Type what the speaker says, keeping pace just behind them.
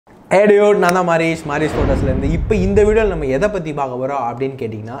Hey dude, நான் தான் மாரிஷ் ஃபோட்டோஸ்ல இருந்து. இப்போ இந்த வீடியோல நம்ம எதை பத்தி பார்க்க போறோம் அப்படினு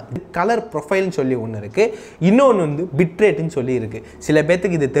கேட்டிங்கனா கலர் ப்ரொஃபைல்னு சொல்லி ஒன்னு இருக்கு. இன்னொன்னு வந்து பிட் ரேட்னு சொல்லி இருக்கு. சில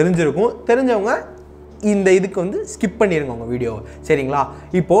பேருக்கு இது தெரிஞ்சிருக்கும். தெரிஞ்சவங்க இந்த இதுக்கு வந்து ஸ்கிப் பண்ணிருங்க உங்க வீடியோவை. சரிங்களா?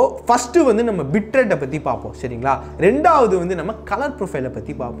 இப்போ ஃபர்ஸ்ட் வந்து நம்ம பிட் ரேட்டை பத்தி பாப்போம். சரிங்களா? ரெண்டாவது வந்து நம்ம கலர் ப்ரொஃபைலை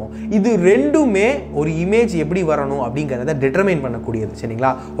பத்தி பாப்போம். இது ரெண்டுமே ஒரு இமேஜ் எப்படி வரணும் அப்படிங்கறத டிட்டர்மைன் பண்ணக்கூடியது.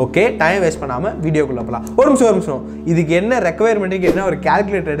 சரிங்களா? ஓகே, டைம் வேஸ்ட் பண்ணாம வீடியோக்குள்ள போலாம். ஒரு நிமிஷம். இதுக்கு என்ன ரெக்வயர்மென்ட் என்ன ஒரு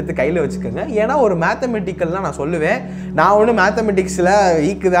கால்குலேட்டர் எடுத்து கையில வச்சுக்கோங்க. ஏன்னா ஒரு மேத்தமெட்டிக்கல்லாம் நான் சொல்லுவேன். நான் ஒண்ணு மேத்தமெட்டிக்ஸ்ல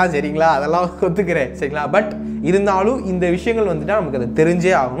வீக் தான். சரிங்களா? அதெல்லாம் ஒத்துக்கிறேன். சரிங்களா? பட் இருந்தாலும் இந்த விஷயங்கள் வந்துட்டா நமக்கு அது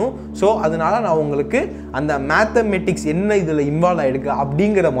தெரிஞ்சே ஆகணும். ஸோ அதனால நான் உங்களுக்கு அந்த மேத்தமெட்டிக்ஸ் என்ன இதில் இன்வால்வ் ஆகிடுக்கு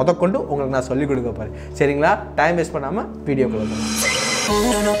அப்படிங்கிற முதற்கொண்டு உங்களுக்கு நான் சொல்லிக் கொடுக்க போகிறேன். சரிங்களா? டைம் வேஸ்ட் பண்ணாமல் வீடியோக்குள்ள போகலாம்.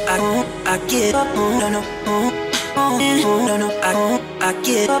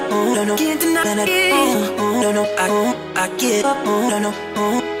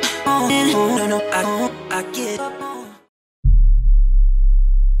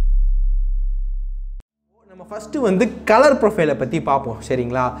 நம்ம ஃபர்ஸ்ட் வந்து கலர் ப்ரொஃபைலை பற்றி பார்ப்போம்.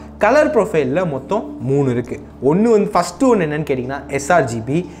 சரிங்களா? கலர் ப்ரொஃபைலில் மொத்தம் 3 இருக்குது. ஒன்று வந்து ஃபஸ்ட்டு ஒன்று என்னென்னு கேட்டிங்கன்னா sRGB,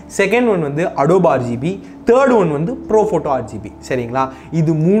 செகண்ட் ஒன் வந்து AdobE RGB, தேர்ட் ஒன் வந்து ProPhoto RGB. சரிங்களா?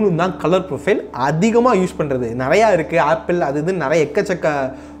 இது 3 தான் கலர் ப்ரொஃபைல் அதிகமாக யூஸ் பண்ணுறது. நிறையா இருக்குது. ஆப்பிள் அது இது நிறைய எக்கச்சக்க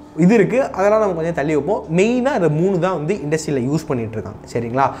இது இருக்குது. அதெல்லாம் நம்ம கொஞ்சம் தள்ளி வைப்போம். மெயினாக இந்த 3 தான் வந்து இண்டஸ்ட்ரியில் யூஸ் பண்ணிகிட்ருக்காங்க.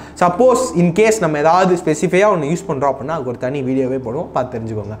 சரிங்களா? சப்போஸ் இன்கேஸ் நம்ம ஏதாவது ஸ்பெசிஃபையாக ஒன்று யூஸ் பண்ணுறோம் அப்படின்னா அதுக்கு ஒரு தனி வீடியோவே போடுவோம், பார்த்து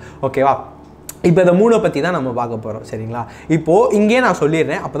தெரிஞ்சுக்கோங்க. ஓகேவா? இப்போ இந்த 3 பற்றி தான் நம்ம பார்க்க போகிறோம். சரிங்களா? இப்போது இங்கே நான்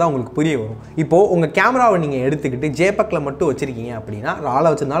சொல்லிடுறேன், அப்போ தான் உங்களுக்கு புரிய வரும். இப்போது உங்கள் கேமராவை நீங்கள் எடுத்துக்கிட்டு ஜேபக்கில் மட்டும் வச்சுருக்கீங்க அப்படின்னா ராவில்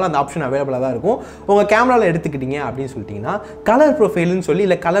வச்சிருந்தாலும் அந்த ஆப்ஷன் அவைலபிளாக தான் இருக்கும். உங்கள் கேமராவில் எடுத்துக்கிட்டீங்க அப்படின்னு சொல்லிட்டிங்கன்னா கலர் ப்ரொஃபைல்னு சொல்லி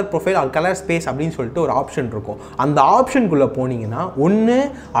இல்லை colour profile R colour space அப்படின்னு சொல்லிட்டு ஒரு ஆப்ஷன் இருக்கும். அந்த ஆப்ஷனுக்குள்ளே போனீங்கன்னா ஒன்று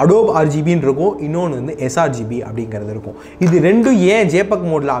AdobE RGBன்னு இருக்கும், இன்னொன்று வந்து sRGB அப்படிங்கிறது இருக்கும். இது ரெண்டும் ஏன் ஜேபக்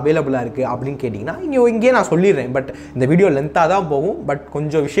மோடில் அவைலபிளாக இருக்குது அப்படின்னு கேட்டிங்கன்னா இங்கே நான் சொல்லிடுறேன். பட் இந்த வீடியோ லென்த்தாக தான் போகும். பட்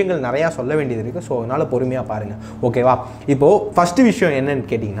கொஞ்சம் விஷயங்கள் நிறையா சொல்ல வேண்டியது இருக்குது. ஸோ அதனால் பொறுமையாக பாருங்கள். ஓகேவா? இப்போது ஃபஸ்ட்டு விஷயம் என்னன்னு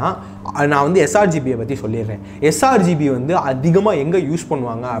கேட்டிங்கன்னா நான் வந்து sRGBயை பற்றி சொல்லிடுறேன். sRGB வந்து அதிகமாக எங்கே யூஸ்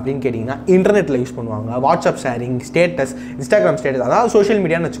பண்ணுவாங்க அப்படின்னு கேட்டிங்கன்னா இன்டர்நெட்டில் யூஸ் பண்ணுவாங்க. WhatsApp sharing, status, Instagram status, அதாவது சோஷியல்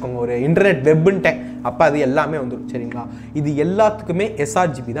மீடியான்னு வச்சுக்கோங்க. ஒரு இன்டர்நெட் வெப்புன்ட்டேன் அப்போ அது எல்லாமே வந்துடும். சரிங்களா? இது எல்லாத்துக்குமே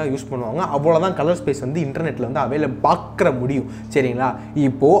sRGB தான் யூஸ் பண்ணுவாங்க. அவ்வளோதான் கலர் ஸ்பேஸ் வந்து இன்டர்நெட்டில் வந்து அவைலபிள் பார்க்குற முடியும். சரிங்களா?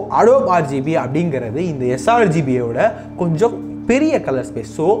 இப்போது AdobE RGB அப்படிங்கிறது இந்த sRGBயோட கொஞ்சம் பெரிய கலர்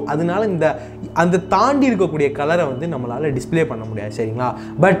ஸ்பேஸ். ஸோ அதனால அந்த தாண்டி இருக்கக்கூடிய கலரை வந்து நம்மளால் டிஸ்பிளே பண்ண முடியாது. சரிங்களா?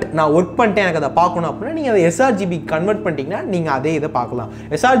 பட் நான் ஒர்க் பண்ணிட்டேன், எனக்கு அதை பார்க்கணும் அப்படின்னா நீங்கள் அதை sRGB கன்வெர்ட் பண்ணிட்டீங்கன்னா நீங்கள் அதே இதை பார்க்கலாம்.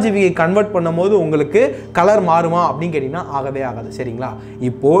 sRGB கன்வெர்ட் பண்ணும்போது உங்களுக்கு கலர் மாறுமா அப்படின்னு கேட்டிங்கன்னா ஆகவே ஆகாது. சரிங்களா?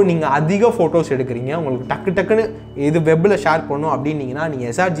 இப்போது நீங்கள் அதிக ஃபோட்டோஸ் எடுக்கிறீங்க, உங்களுக்கு டக்குன்னு இது வெப்பில் ஷேர் பண்ணணும் அப்படின்னீங்கன்னா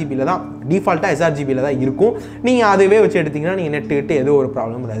நீங்கள் sRGBயில் தான் டிஃபால்ட்டாக sRGBயில் தான் இருக்கும். நீங்கள் அதுவே வச்சு எடுத்திங்கன்னா நீங்கள் நெட்டுக்கிட்டு ஏதோ ஒரு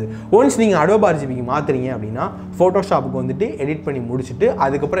ப்ராப்ளம் வராது. ஒன்ஸ் நீங்கள் AdobE RGBக்கு மாற்றுறீங்க அப்படின்னா ஃபோட்டோஷாப்புக்கு வந்துட்டு எடிட் பண்ணி முடிச்சுட்டு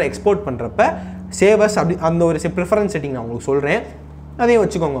அதுக்கப்புறம் எக்ஸ்போர்ட் பண்ணுறப்ப சேவஸ் அப்படி அந்த ஒரு ப்ரிஃபரன்ஸ் செட்டிங் நான் உங்களுக்கு சொல்கிறேன், அதையும்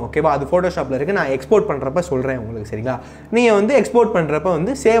வச்சுக்கோங்க. ஓகேவா? அது ஃபோட்டோஷாப்பில் இருக்குது. நான் எக்ஸ்போர்ட் பண்ணுறப்ப சொல்கிறேன் உங்களுக்கு. சரிங்களா? நீங்கள் வந்து எக்ஸ்போர்ட் பண்ணுறப்ப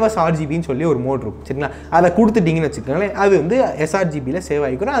வந்து சேவஸ் RGBன்னு சொல்லி ஒரு மோட் இருக்கும். சரிங்களா? அதை கொடுத்துட்டிங்கன்னு வச்சுக்கோங்களேன், அது வந்து sRGBயில் சேவ்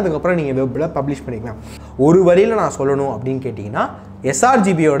ஆகிக்கிறோம். அதுக்கப்புறம் நீங்கள் வெப்பில் பப்ளிஷ் பண்ணிக்கலாம். ஒரு வரியில் நான் சொல்லணும் அப்படின்னு கேட்டிங்கன்னா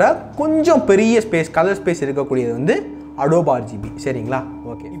sRGBயோட கொஞ்சம் பெரிய ஸ்பேஸ் கலர் ஸ்பேஸ் இருக்கக்கூடியது வந்து AdobE RGB. சரிங்களா?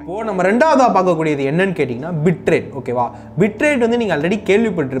 ஓகே, இப்போது நம்ம ரெண்டாவதாக பார்க்கக்கூடியது என்னன்னு கேட்டிங்கன்னா பிட் ரேட். ஓகேவா? பிட் ரேட் வந்து நீங்கள் ஆல்ரெடி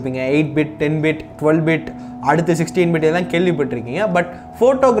கேள்விப்பட்டிருப்பீங்க. 8 பிட், 10 பிட், 12 பிட், அடுத்து 16 பிட் இதெல்லாம் கேள்விப்பட்டிருக்கீங்க. பட்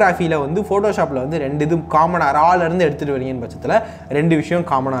ஃபோட்டோகிராஃபியில் வந்து ஃபோட்டோஷாப்பில் வந்து 2 இது காமனாக ராலேருந்து எடுத்துகிட்டு வரீங்கன்னு பட்சத்தில் 2 விஷயம்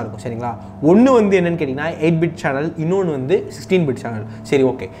காமனாக இருக்கும். சரிங்களா? ஒன்று வந்து என்னென்னு கேட்டிங்கன்னா 8 பிட் சேனல், இன்னொன்று வந்து 16 பிட் சேனல். சரி,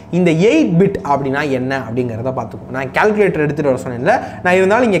 ஓகே. இந்த 8 பிட் அப்படின்னா என்ன அப்படிங்கிறத பார்த்துக்கோங்க. நான் கால்குலேட்டர் எடுத்துகிட்டு வர சொன்னேன்ல, நான்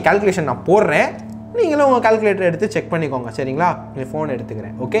இருந்தாலும் இங்கே கால்குலேஷன் நான் போடுறேன், நீங்களும் உங்கள் கால்குலேட்டர் எடுத்து செக் பண்ணிக்கோங்க. சரிங்களா? என் ஃபோன்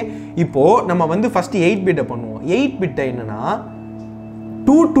எடுத்துக்கிறேன். ஓகே, இப்போது நம்ம வந்து ஃபஸ்ட்டு 8 பிட்டை பண்ணுவோம். 8 பிட்டை என்னென்னா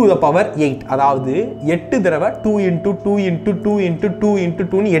 2 to the power 8, அதாவது 8 தடவை 2 into 2 into 2 into 2 into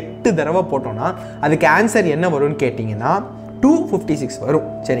 2ன்னு 8 தடவை போட்டோம்னா அதுக்கு ஆன்சர் என்ன வரும்னு கேட்டிங்கன்னா 256 வரும்.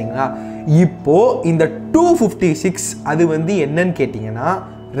 சரிங்களா? இப்போது இந்த 256 அது வந்து என்னன்னு கேட்டிங்கன்னா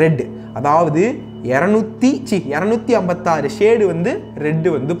ரெட், அதாவது 256 ஷேடு வந்து ரெட்டு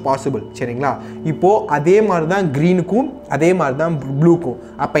வந்து பாசிபிள். சரிங்களா? இப்போது அதே மாதிரி தான் க்ரீனுக்கும் அதே மாதிரி தான் ப்ளூக்கும்.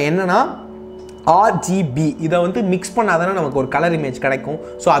 அப்போ என்னென்னா RGB இதை வந்து மிக்ஸ் பண்ணாதானே நமக்கு ஒரு கலர் இமேஜ் கிடைக்கும்.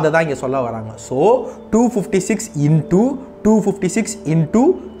 ஸோ அதை தான் இங்கே சொல்ல வராங்க. ஸோ 256 into 256 into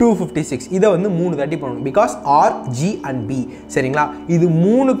 256 இதை வந்து 3 தட்டி பண்ணணும். Because R, G and B. சரிங்களா? இது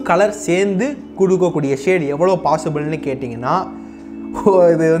 3 கலர் சேர்ந்து கொடுக்கக்கூடிய ஷேடு எவ்வளோ பாசிபிள்னு கேட்டிங்கன்னா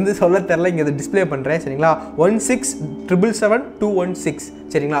இது வந்து சொல்ல தெரில, இங்கே இதை டிஸ்பிளே பண்ணுறேன் சரிங்களா. 167777216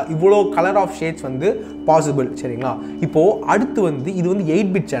 சரிங்களா. இவ்வளோ கலர் ஆஃப் ஷேட்ஸ் வந்து பாசிபிள் சரிங்களா. இப்போது அடுத்து வந்து இது வந்து 8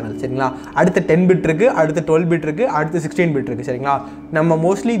 பிட் சேனல் சரிங்களா. அடுத்த 10 பிட் இருக்குது, அடுத்து 12 பிட் இருக்குது, அடுத்து 16 பிட் இருக்குது சரிங்களா. நம்ம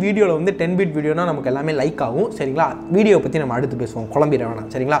மோஸ்ட்லி வீடியோவில் வந்து 10 பிட் வீடியோனா நமக்கு எல்லாமே லைக் ஆகும் சரிங்களா. வீடியோ பற்றி நம்ம அடுத்து பேசுவோம், குழம்பிட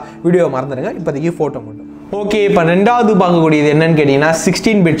வேணாம் சரிங்களா. வீடியோவை மறந்துடுங்க, இப்போதைக்கு ஃபோட்டோ மட்டும். ஓகே, இப்போ ரெண்டாவது பார்க்கக்கூடியது என்னன்னு கேட்டிங்கன்னா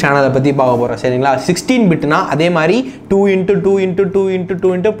 16 பிட் சேனலை பற்றி பார்க்க போகிறோம் சரிங்களா. 16 பிட்னா அதே மாதிரி 2x2x2x2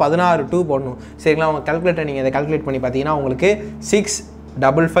 16 2 போடணும் சரிங்களா. உங்கள் கால்குலேட்டர் நீங்கள் இதை கால்குலேட் பண்ணி பார்த்தீங்கன்னா உங்களுக்கு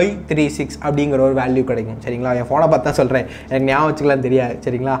 65536 அப்படிங்கிற ஒரு வேல்யூ கிடைக்கும் சரிங்களா. என் ஃபோனை பார்த்து தான் சொல்கிறேன், எனக்கு ஞாபகம் வச்சுக்கலாம் தெரியாது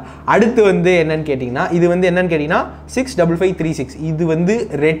சரிங்களா. அடுத்து வந்து என்னன்னு கேட்டிங்கன்னா இது வந்து என்னன்னு கேட்டிங்கன்னா 65536 இது வந்து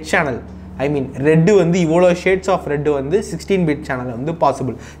ரெட் சேனல். ஐ மீன் ரெட்டு வந்து இவ்வளோ ஷேட்ஸ் ஆஃப் ரெட்டு வந்து 16 பிட் சேனல் வந்து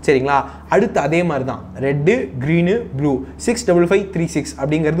பாசிபிள் சரிங்களா. அடுத்து அதே மாதிரி தான் ரெட்டு, க்ரீனு, ப்ளூ 65536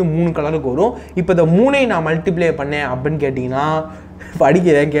 அப்படிங்கிறது 3 கலருக்கு வரும். இப்போ இந்த 3ஐ நான் மல்டிப்ளை பண்ணேன் அப்படின்னு கேட்டிங்கன்னா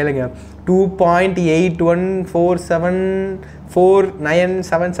படிக்கிறேன் கேளுங்க.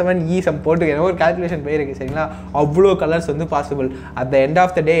 2.81474977 சம் போட்டுக்கிறேன், ஒரு கால்குலேஷன் போயிருக்கு சரிங்களா. அவ்வளோ கலர்ஸ் வந்து possible. At the end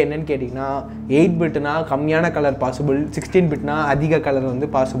of the டே என்னன்னு கேட்டிங்கன்னா 8 பிட்னா கம்மியான கலர் பாசிபிள், 16 பிட்னா அதிக கலர் வந்து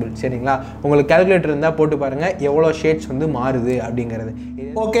பாசிபிள் சரிங்களா. உங்களுக்கு கால்குலேட்டர் இருந்தால் போட்டு பாருங்கள் எவ்வளோ ஷேட்ஸ் வந்து மாறுது அப்படிங்கிறது.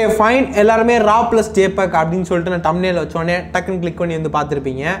 ஓகே ஃபைன், எல்லாருமே ரா ப்ளஸ் ஜேபேக் அப்படின்னு சொல்லிட்டு நான் தம்ப்நெயில் வச்சோடனே டக்குன்னு கிளிக் பண்ணி வந்து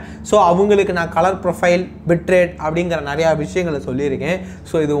பார்த்துருப்பீங்க. ஸோ அவங்களுக்கு நான் கலர் ப்ரொஃபைல், பிட்ரேட் அப்படிங்கிற நிறையா விஷயங்களை சொல்லியிருக்கேன்.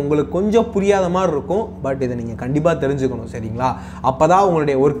 ஸோ இது உங்களுக்கு கொஞ்சம் புரியாத மாதிரி இருக்கும், பட் இதை நீங்கள் கண்டிப்பாக தெரிஞ்சுக்கணும் சரிங்களா. அப்போ தான்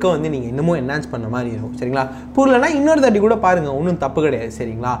உங்களுடைய ஒர்க்கை வந்து நீங்கள் இன்னமும் என்ஹான்ஸ் பண்ண மாதிரி இருக்கும் சரிங்களா. புரியலன்னா இன்னொரு தாட்டி கூட பாருங்கள், ஒன்றும் தப்பு கிடையாது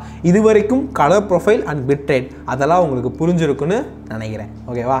சரிங்களா. இது வரைக்கும் கலர் ப்ரொஃபைல் அண்ட் பிட்ரேட் அதெல்லாம் உங்களுக்கு புரிஞ்சிருக்குன்னு நினைக்கிறேன்.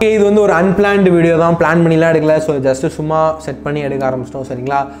 ஓகேவா? இது வந்து ஒரு அன்பிளான்டு வீடியோ தான், பிளான் பண்ணிலாம் எடுக்கல. ஸோ ஜஸ்ட்டு சும்மா செட் பண்ணி எடுக்க ஆரம்பிச்சிட்டோம்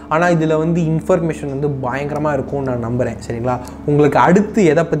சரிங்களா. ஆனால் இதில் வந்து இன்ஃபர்மேஷன் வந்து பயங்கரமாக இருக்கும்னு நான் நம்புகிறேன் சரிங்களா. உங்களுக்கு அடுத்து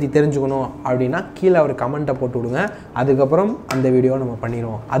எதை பற்றி தெரிஞ்சுக்கணும் அப்படின்னா கீழே ஒரு கமெண்ட்டை போட்டு விடுங்க, அதுக்கப்புறம் அந்த வீடியோவை நம்ம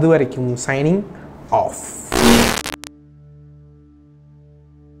பண்ணிடுவோம். அது வரைக்கும் சைனிங் ஆஃப்.